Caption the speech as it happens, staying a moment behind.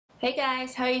Hey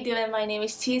guys, how are you doing? My name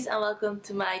is Cheese and welcome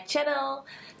to my channel.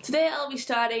 Today I'll be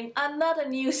starting another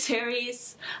new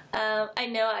series. I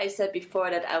know I said before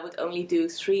that I would only do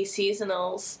 3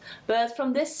 seasonals, but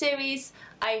from this series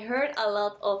I heard a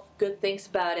lot of good things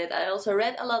about it. I also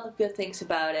read a lot of good things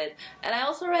about it, and I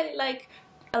also read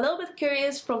a little bit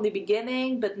curious from the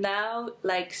beginning, but now,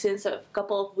 since a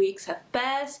couple of weeks have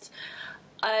passed,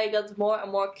 I got more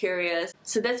and more curious.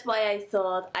 So that's why I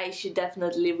thought I should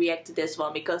definitely react to this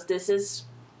one, because this is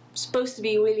supposed to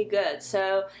be really good.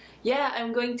 So yeah,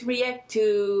 I'm going to react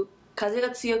to 風が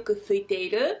強く吹いて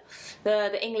いる.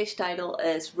 The English title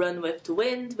is Run with the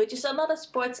Wind, which is another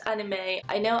sports anime.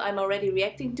 I know I'm already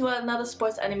reacting to another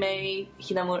sports anime,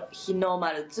 Hinomaru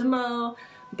Zumo,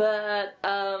 but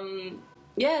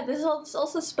yeah, this is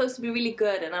also supposed to be really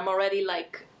good, and I'm already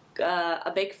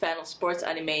a big fan of sports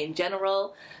anime in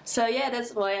general. So yeah,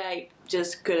 that's why I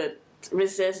just couldn't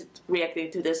resist reacting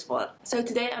to this one. So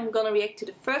today I'm gonna react to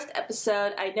the first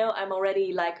episode. I know I'm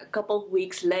already a couple of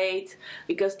weeks late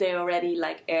because they already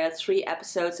aired 3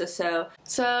 episodes or so.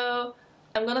 So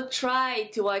I'm gonna try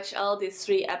to watch all these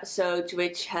 3 episodes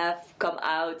which have come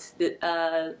out the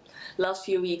last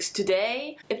few weeks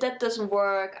today. If that doesn't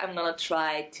work, I'm gonna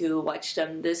try to watch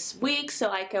them this week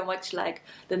so I can watch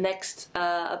the next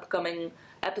upcoming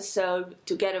episode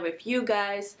together with you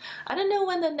guys. I don't know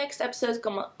when the next episode is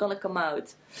gonna come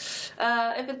out.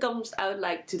 If it comes out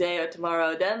today or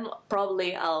tomorrow, then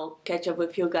probably I'll catch up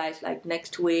with you guys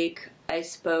next week, I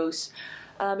suppose.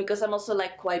 Because I'm also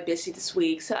quite busy this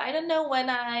week, so I don't know when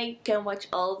I can watch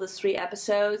all the 3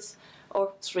 episodes,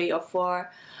 or 3 or 4.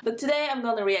 But today I'm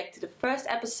gonna react to the first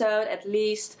episode at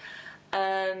least,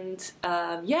 and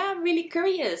yeah, I'm really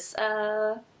curious.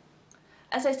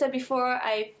 As I said before,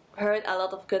 I've heard a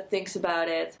lot of good things about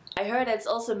it. I heard that it's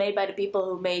also made by the people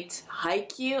who made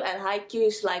Haikyuu, and Haikyuu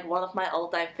is one of my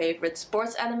all-time favorite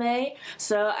sports anime,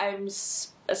 so I'm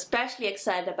especially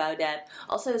excited about that.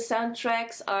 Also, the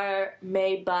soundtracks are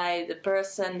made by the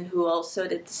person who also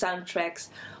did the soundtracks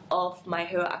of My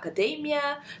Hero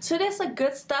Academia, so there's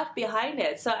good stuff behind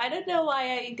it. So I don't know why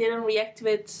I didn't react to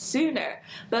it sooner,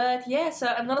 but yeah, so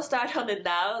I'm gonna start on it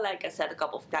now, like I said a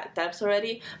couple of times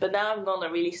already, but now I'm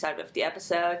gonna really start with the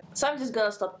episode. So I'm just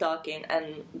gonna stop talking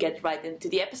and get right into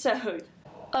the episode.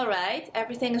 Alright,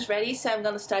 everything is ready, so I'm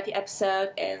gonna start the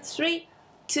episode in 3,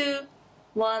 2,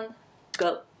 1,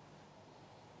 go.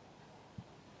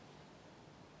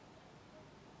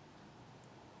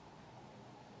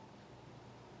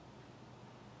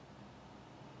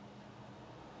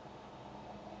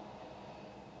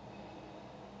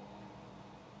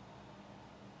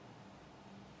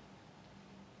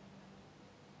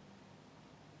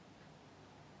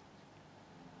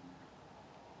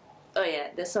 Oh yeah,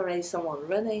 there's already someone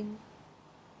running.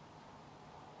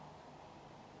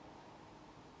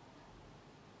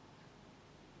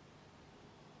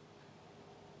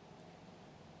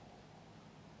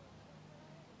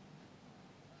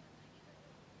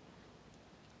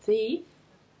 Thief?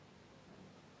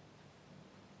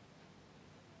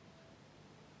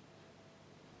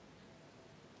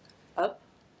 Up?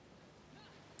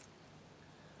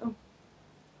 Oh.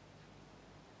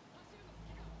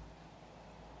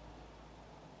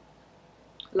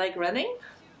 Like running?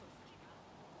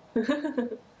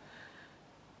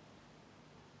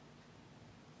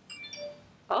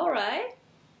 Alright.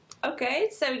 Okay,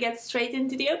 so we get straight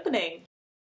into the opening.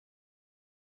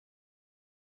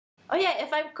 Oh yeah,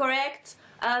 if I'm correct,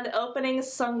 the opening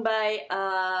is sung by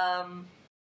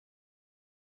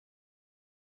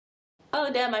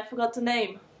oh damn, I forgot the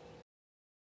name.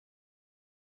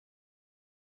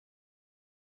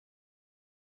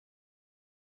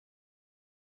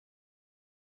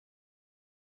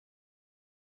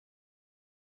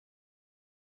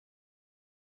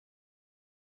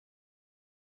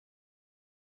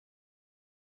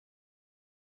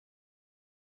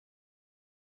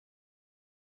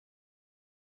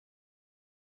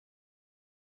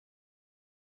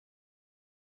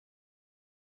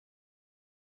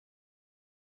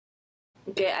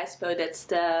 Okay, I suppose that's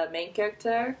the main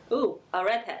character. Ooh, a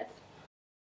redhead.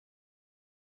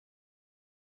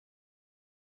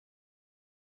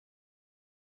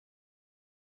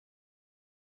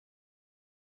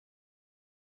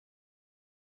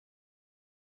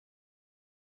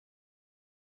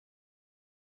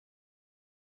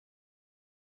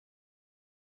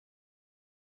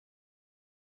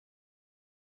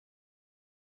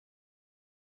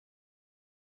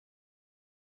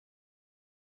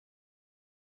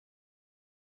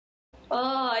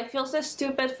 Oh, I feel so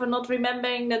stupid for not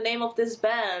remembering the name of this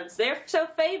band. They're so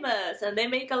famous and they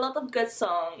make a lot of good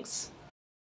songs.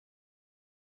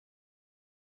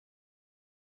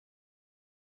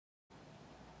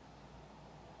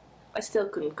 I still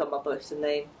couldn't come up with the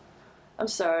name. I'm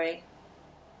sorry.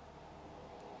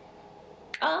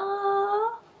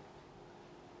 Ah.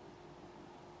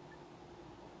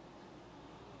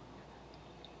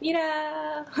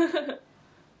 Mira.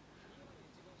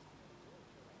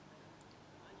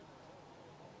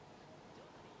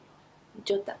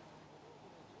 ジョタ。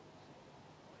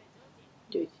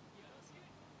ジョージ。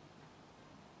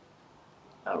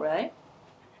Alright.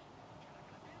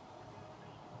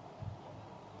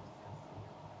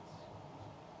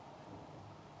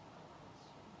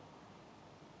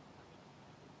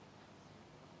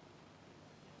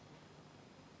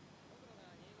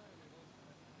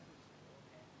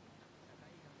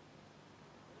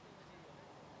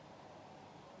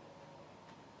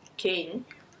 King.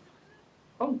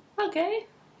 Oh, okay.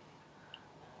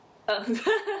 Oh,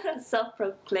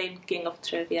 self-proclaimed king of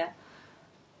trivia.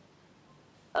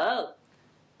 Oh,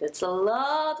 that's a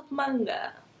lot of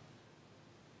manga.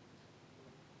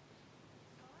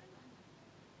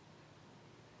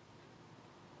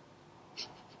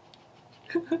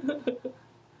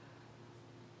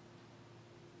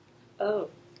 Oh,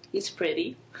 he's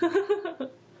pretty.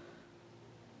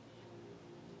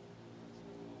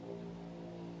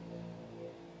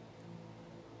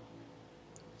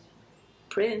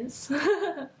 Prince.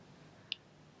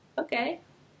 Okay.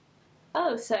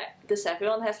 Oh, so does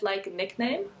everyone has like a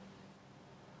nickname?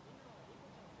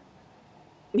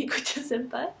 Miko-chan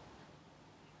senpai?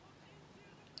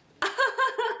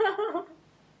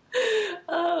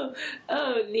 Oh,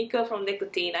 oh, Nico from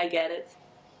Nicotine, I get it.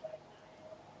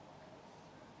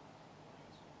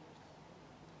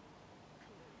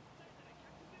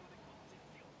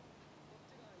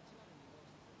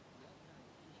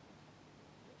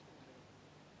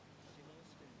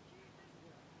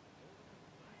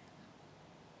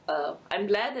 I'm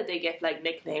glad that they get like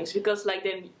nicknames because like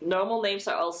the normal names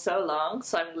are all so long,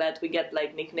 so I'm glad we get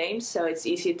like nicknames so it's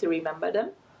easy to remember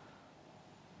them.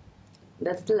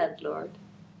 That's the landlord.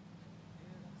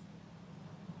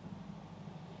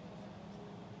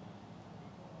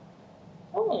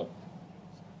 Oh.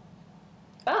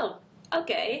 Oh,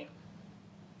 okay.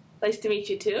 Nice to meet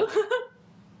you too.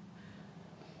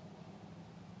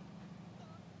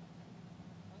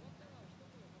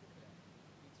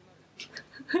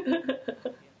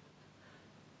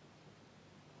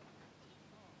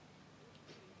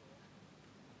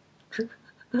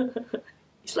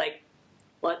 He's like,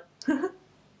 what?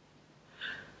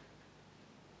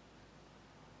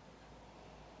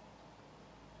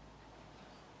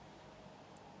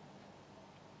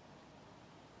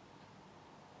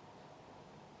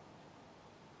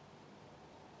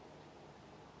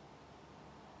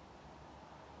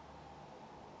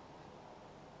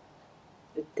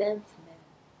 The dance man.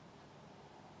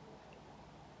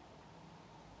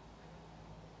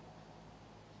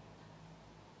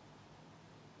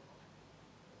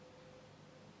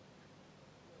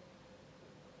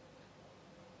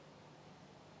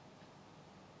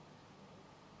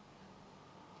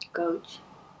 Coach.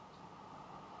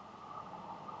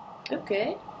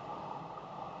 Okay.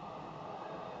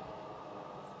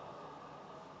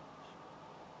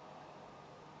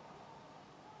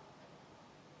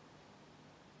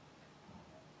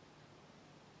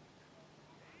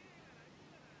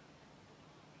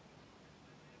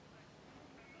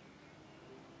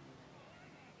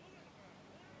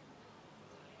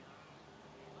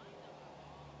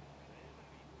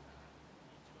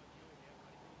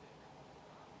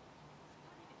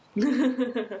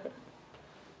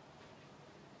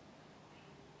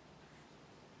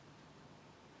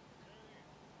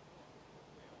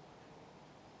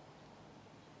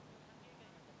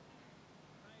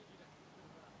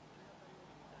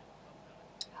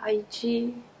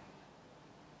 Haichi.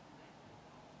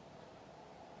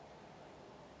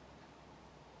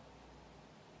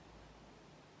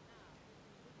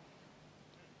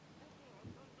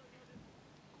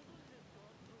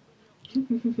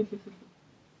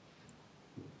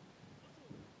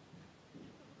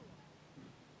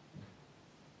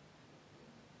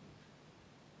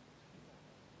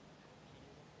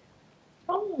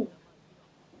 Oh.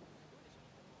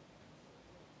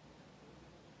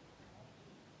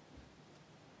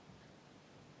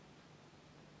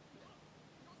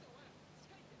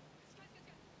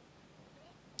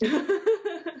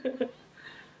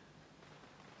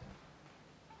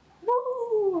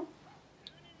 Woo.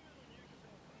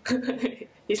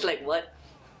 He's like, what?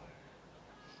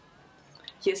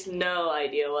 He has no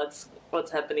idea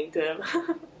what's happening to him.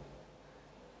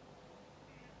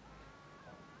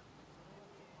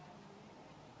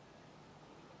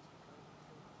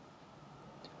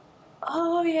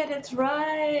 Oh yeah, that's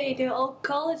right. They're all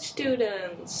college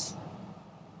students.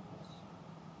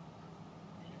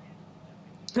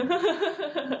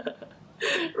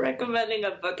 Recommending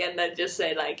a book and then just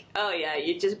say like, oh yeah,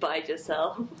 you just buy it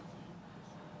yourself.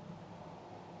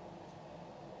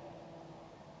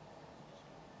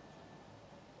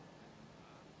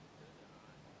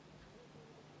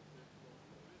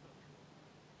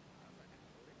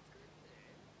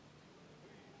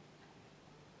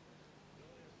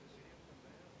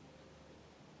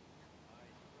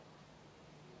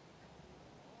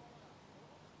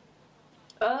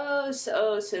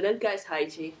 So that guy's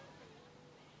Haiji.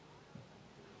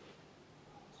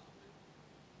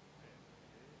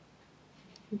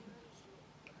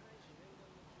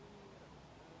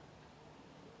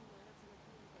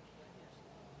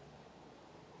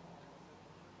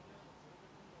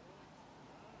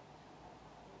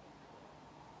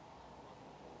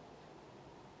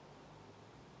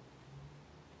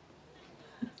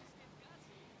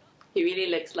 He really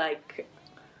looks like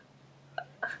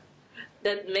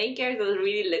that main character.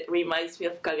 Really reminds me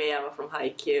of Kageyama from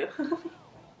Haikyuu.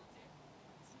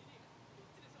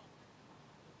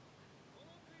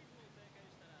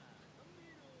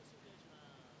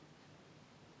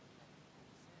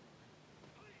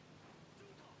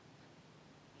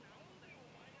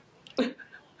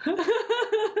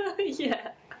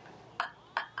 Yeah.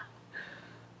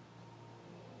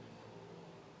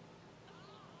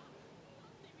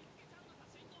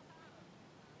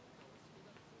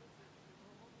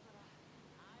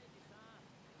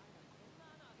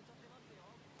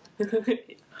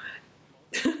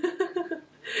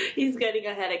 He's getting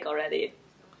a headache already.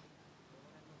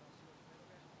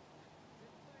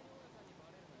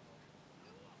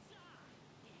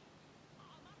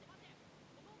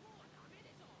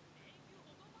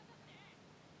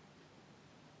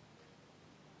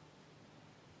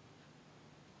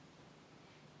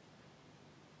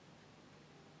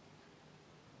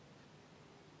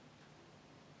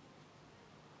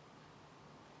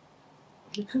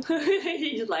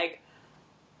 He's like,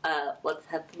 what's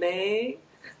happening?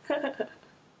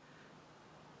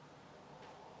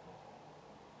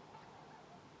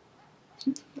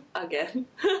 Again.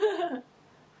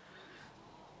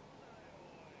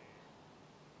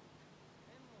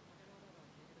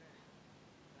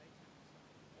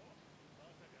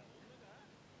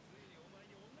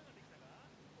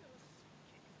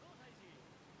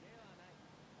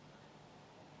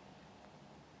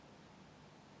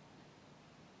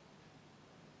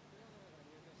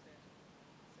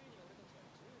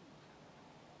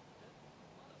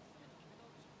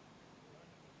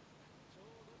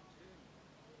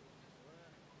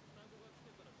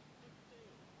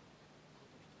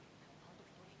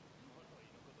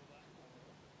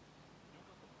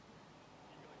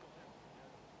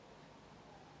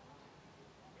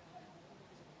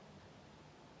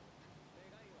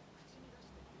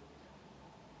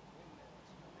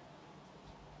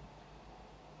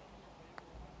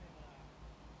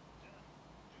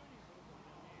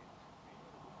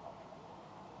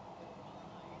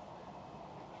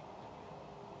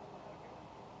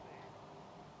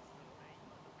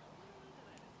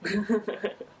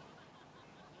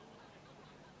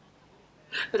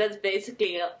 But that's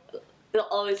basically they're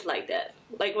always like that.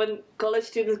 Like when college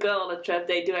students go on a trip,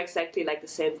 they do exactly like the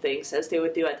same things as they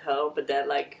would do at home, but then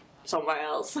like somewhere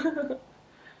else.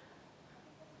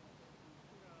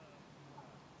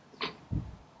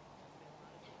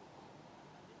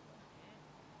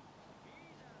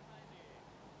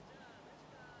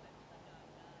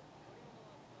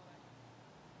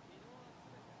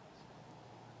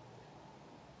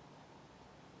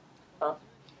 Oh.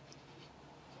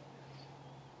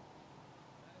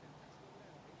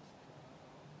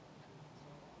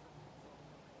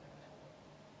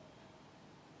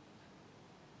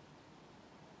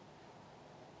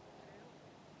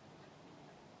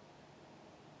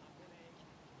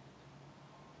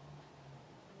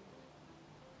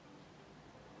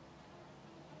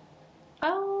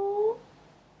 Oh.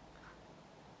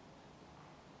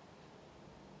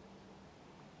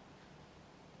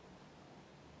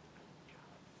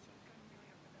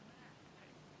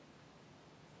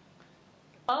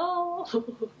 Oh.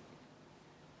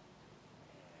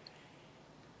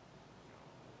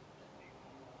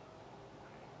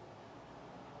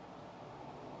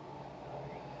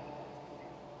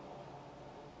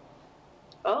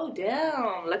 Oh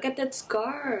damn! Look at that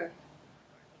scar.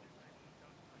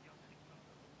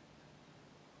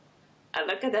 And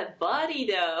look at that body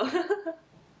though.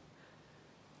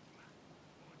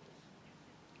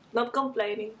 Not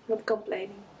complaining. Not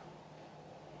complaining.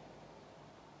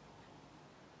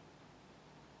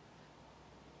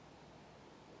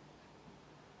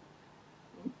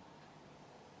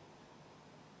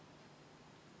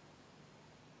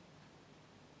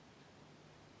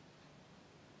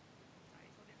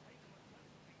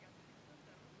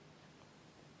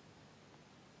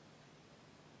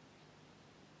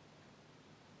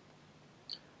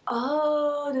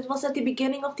 Oh, that was at the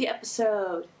beginning of the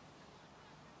episode.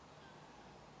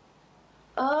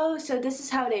 Oh, so this is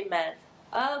how they met.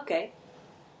 Oh, okay.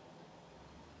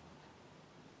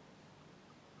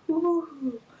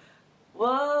 Ooh.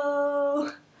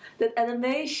 Whoa! That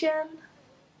animation.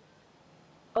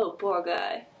 Oh, poor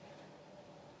guy.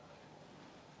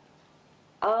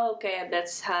 Oh, okay, and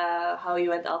that's how you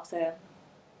went after him.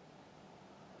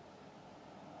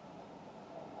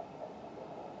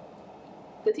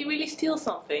 Did he really steal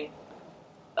something?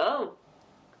 Oh.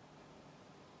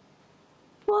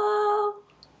 Whoa!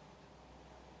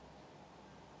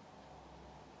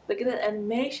 Look at that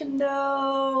animation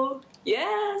though.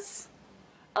 Yes!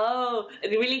 Oh,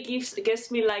 it really gives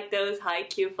me like those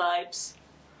Haikyuu vibes.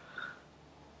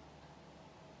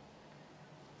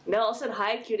 No, also in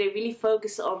Haikyuu they really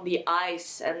focus on the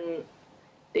eyes, and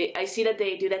I see that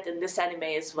they do that in this anime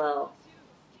as well.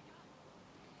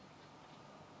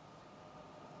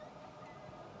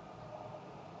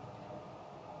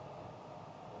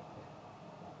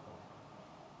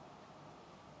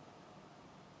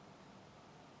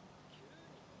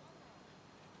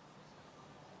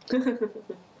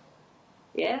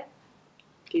 Yeah,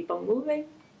 keep on moving.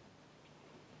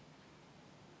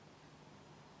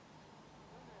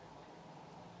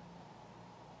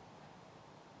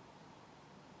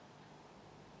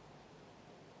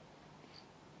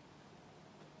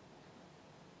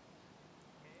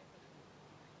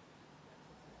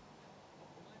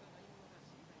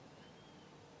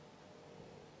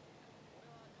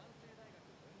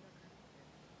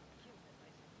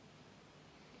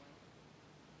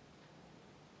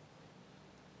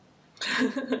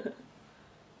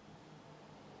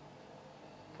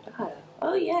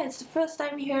 Oh yeah, it's the first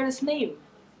time we heard his name.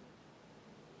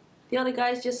 The other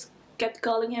guys just kept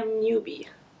calling him newbie.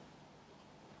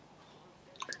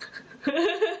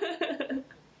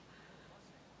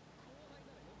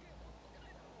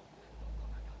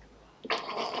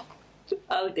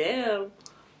 Oh damn.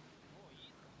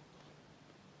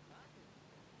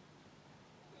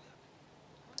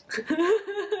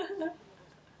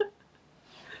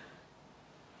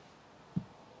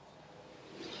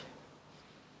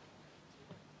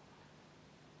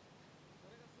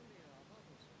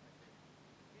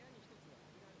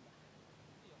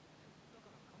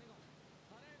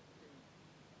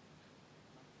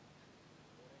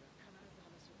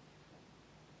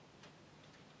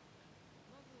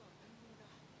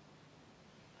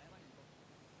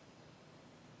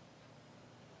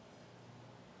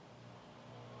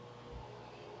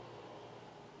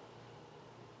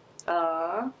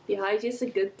 Aw, the Haiji's a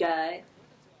good guy.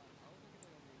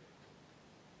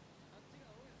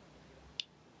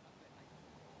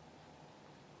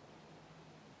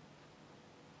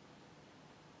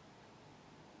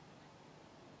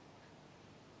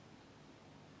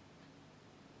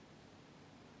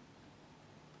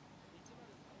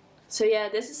 So yeah,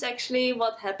 this is actually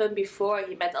what happened before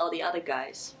he met all the other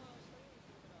guys.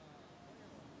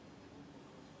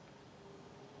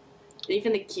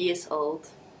 Even the key is old.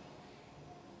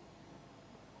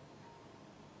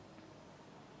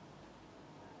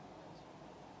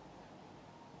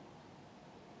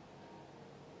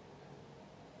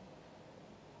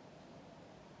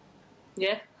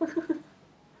 Yeah.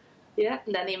 Yeah,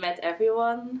 and then he met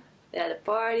everyone. They had a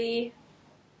party.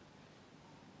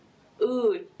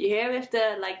 Ooh, you hear with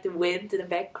the wind in the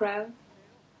background?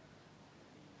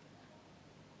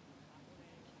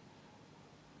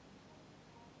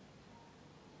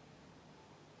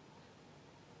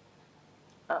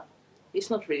 Oh, he's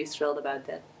not really thrilled about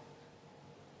that.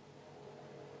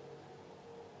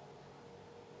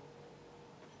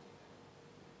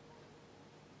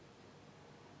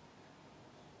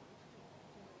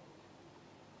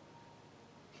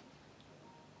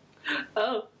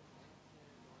 Oh.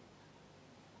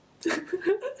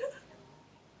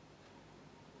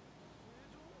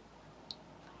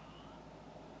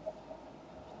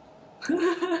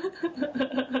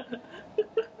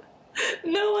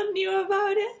 No one knew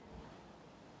about it.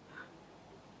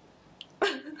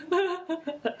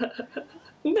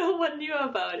 No one knew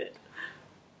about it.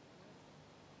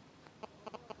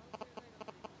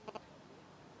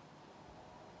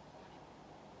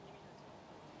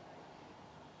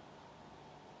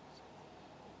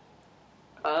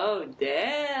 Oh,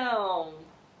 damn.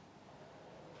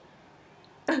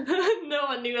 No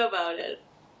one knew about it.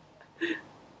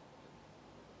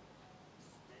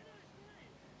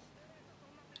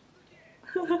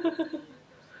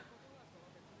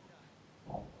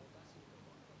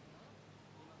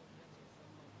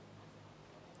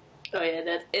 Oh yeah,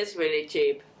 that is really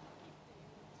cheap.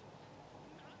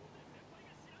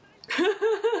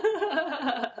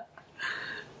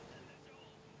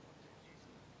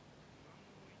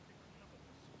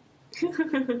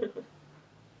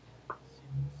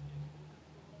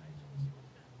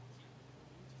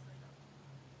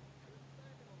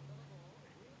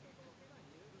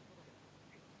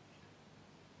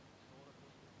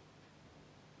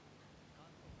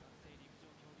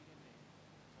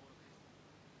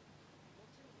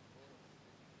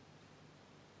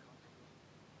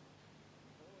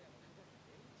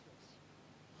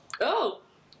 Oh,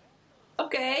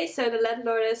 okay, so the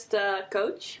landlord is the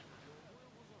coach.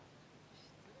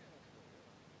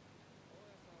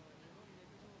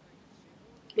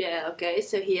 Yeah, okay,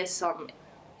 so he has some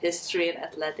history in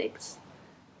athletics.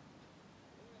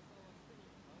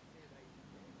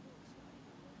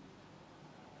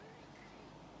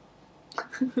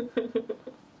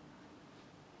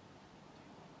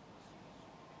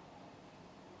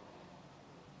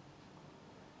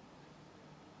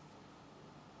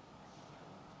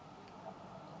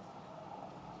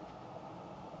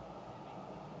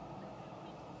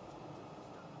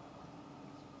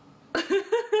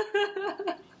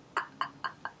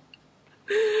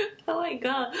 Oh my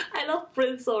god, I love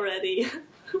Prince already.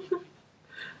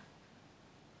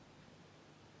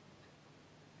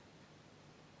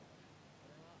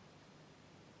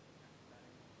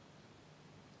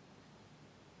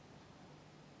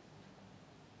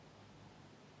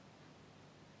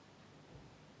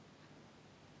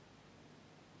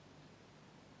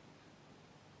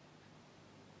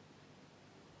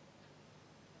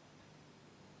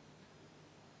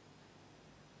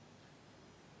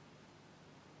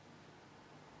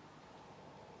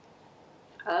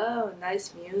 Oh,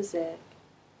 nice music.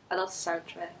 I love the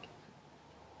soundtrack.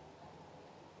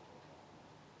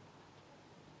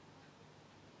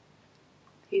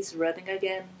 He's running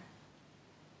again.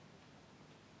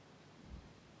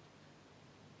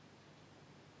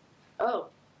 Oh.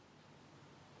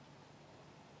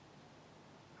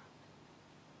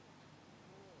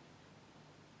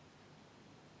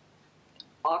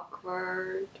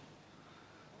 Awkward.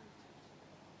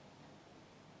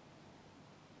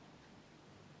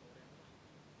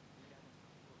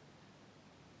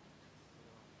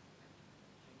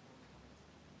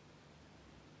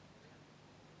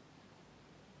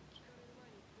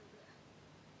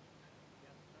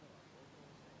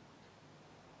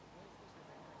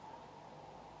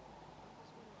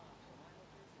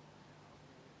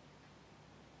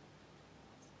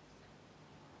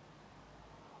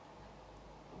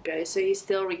 Okay, so he's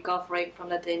still recovering from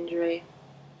that injury.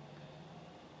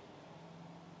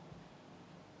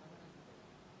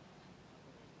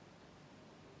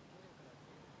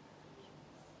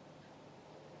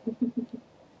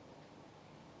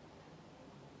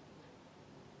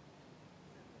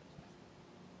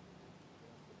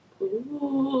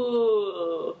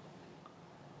 Ooh.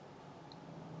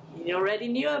 He already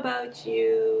knew about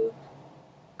you.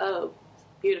 Oh,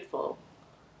 beautiful.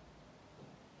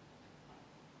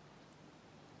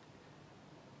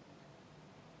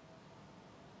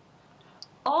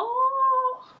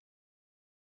 Oh!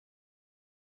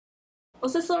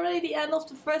 Was this already the end of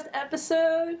the first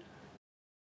episode?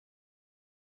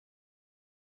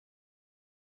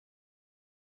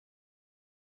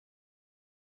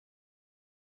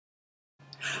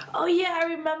 Oh yeah, I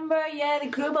remember. Yeah, the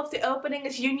group of the opening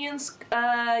is Union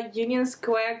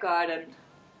Square Garden.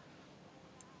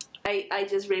 I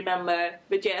just remember,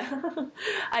 but yeah,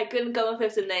 I couldn't come up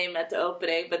with the name at the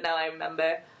opening, but now I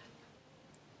remember.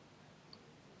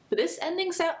 But this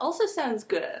ending also sounds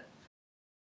good.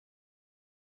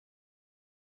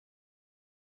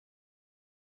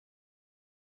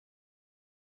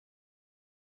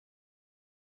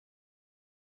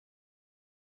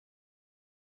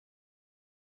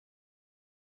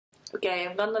 Okay,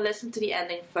 I'm gonna listen to the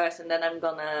ending first, and then I'm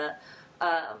gonna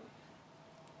um,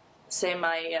 say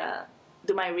my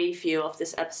do my review of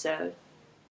this episode.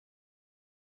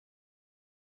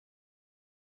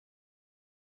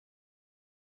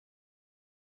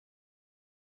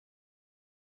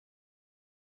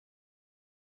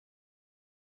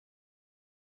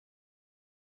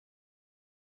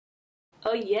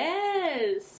 Oh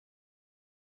yes!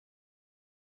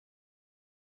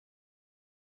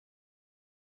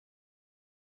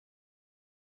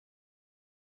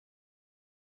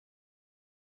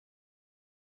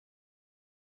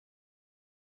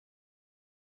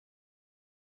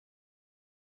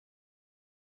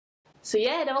 So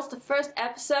yeah, that was the first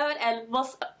episode, and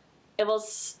it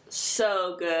was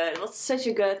so good. It was such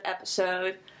a good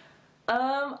episode.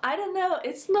 I don't know.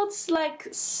 It's not like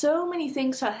so many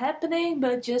things are happening,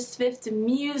 but just with the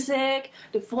music,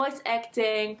 the voice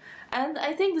acting, and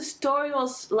I think the story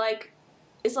was like,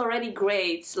 it's already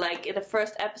great. Like in the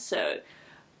first episode,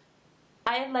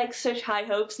 I have like such high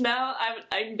hopes now.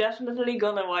 I'm definitely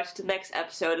gonna watch the next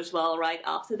episode as well right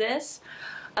after this.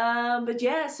 But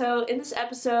yeah, so in this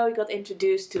episode we got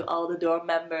introduced to all the dorm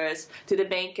members, to the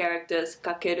main characters,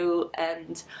 Kakeru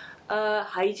and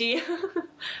Haiji.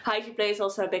 Haiji plays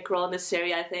also a big role in this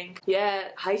series, I think. Yeah,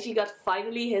 Haiji got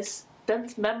finally his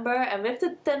 10th member, and with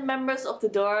the 10 members of the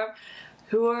dorm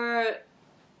who were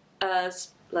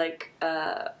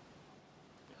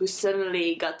who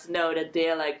suddenly got to know that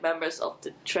they're like members of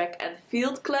the track and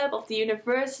field club of the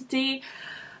university.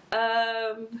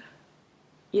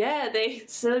 Yeah, they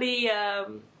suddenly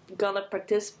gonna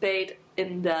participate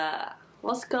in the,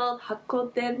 what's it called?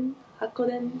 Hakoden?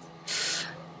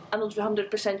 I'm not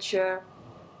 100% sure.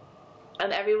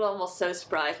 And everyone was so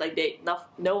surprised, like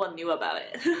no one knew about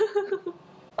it.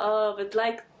 Oh, but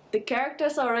like the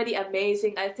characters are already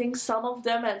amazing. I think some of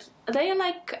them, and they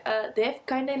have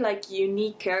kind of like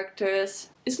unique characters.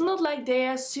 It's not like they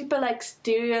are super like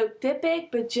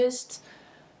stereotypic, but just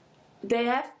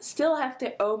they still have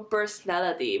their own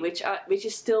personality, which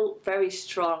is still very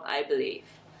strong, I believe.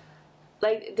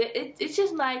 Like it's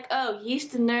just like, oh, he's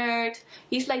the nerd,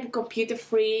 he's like the computer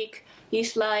freak,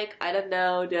 he's like, I don't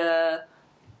know, the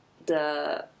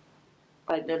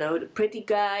pretty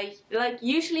guy. Like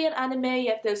usually in anime you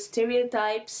have those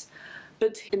stereotypes,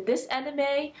 but in this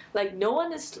anime, like no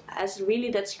one has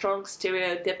really that strong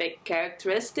stereotypic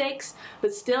characteristics,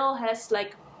 but still has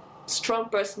like strong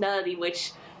personality,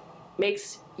 which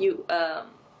makes you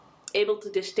able to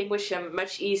distinguish them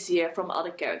much easier from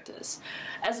other characters.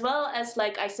 As well as,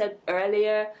 like I said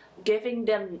earlier, giving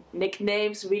them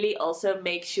nicknames really also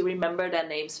makes you remember their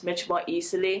names much more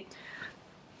easily.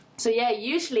 So yeah,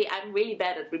 usually I'm really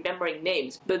bad at remembering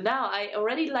names, but now I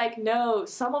already like know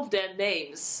some of their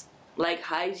names. Like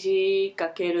Haiji,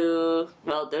 Kakeru,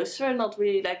 well, those are not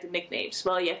really like the nicknames.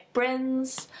 Well, you have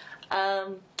Prince,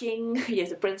 King, yes,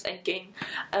 the Prince and King.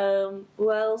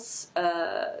 Who else?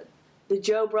 The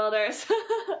Joe brothers,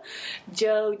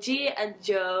 Joji and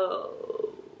Joe.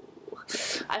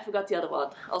 I forgot the other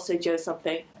one. Also Joe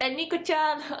something. And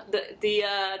Nico-chan,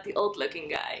 the old-looking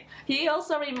guy. He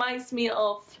also reminds me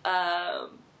of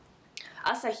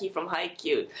Asahi from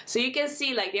Haikyuu. So you can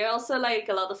see like there are also like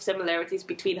a lot of similarities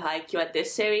between Haikyuu and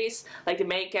this series. Like the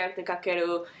main character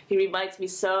Kakeru, he reminds me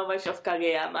so much of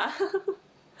Kageyama.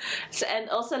 So, and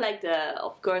also like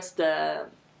of course the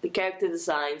character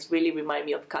designs really remind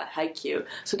me of Haikyuu.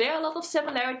 So there are a lot of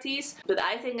similarities, but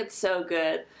I think it's so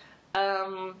good.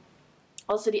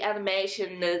 Also the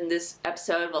animation in this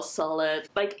episode was solid.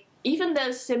 Like even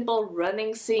those simple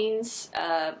running scenes,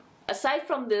 aside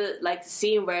from the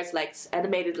scene where it's like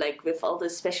animated like with all the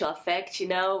special effects, you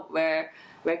know, where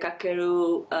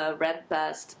Kakeru ran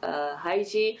past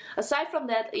Haiji. Aside from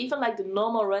that, even like the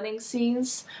normal running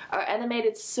scenes are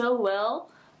animated so well.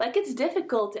 Like it's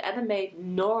difficult to animate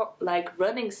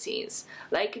running scenes.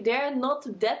 Like there are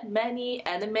not that many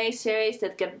anime series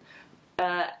that can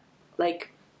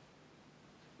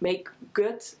make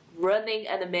good running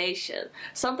animation.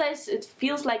 Sometimes it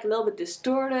feels like a little bit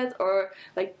distorted, or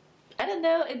like, I don't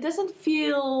know, it doesn't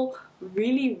feel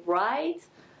really right,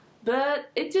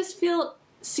 but it just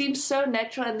seems so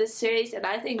natural in this series, and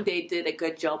I think they did a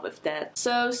good job with that.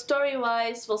 So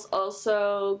story-wise was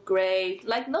also great.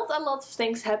 Like not a lot of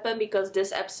things happened because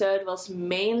this episode was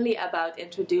mainly about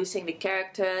introducing the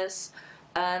characters,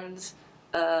 and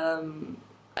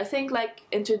I think like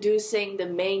introducing the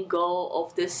main goal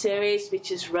of this series,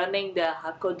 which is running the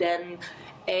Hakoden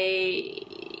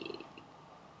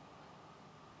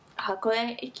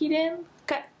Ekiden?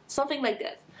 Something like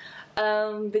that.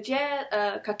 But yeah,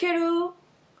 Kakeru,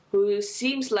 who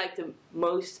seems like the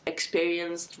most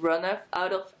experienced runner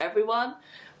out of everyone,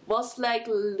 was like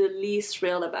the least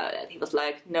thrilled about it. He was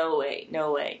like, no way,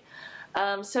 no way.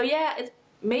 So yeah,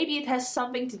 maybe it has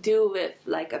something to do with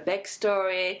like a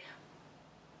backstory.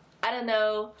 I don't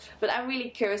know, but I'm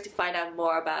really curious to find out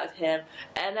more about him,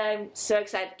 and I'm so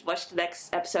excited to watch the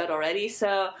next episode already,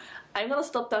 so I'm gonna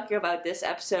stop talking about this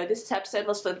episode. This episode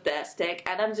was fantastic,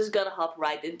 and I'm just gonna hop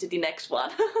right into the next one.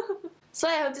 So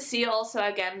I hope to see you also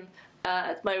again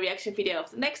at my reaction video of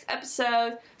the next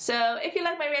episode. So if you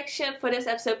like my reaction for this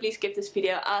episode, please give this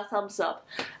video a thumbs up.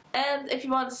 And if you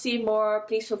want to see more,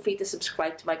 please feel free to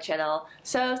subscribe to my channel.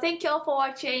 So thank you all for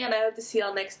watching, and I hope to see you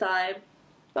all next time.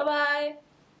 Bye bye!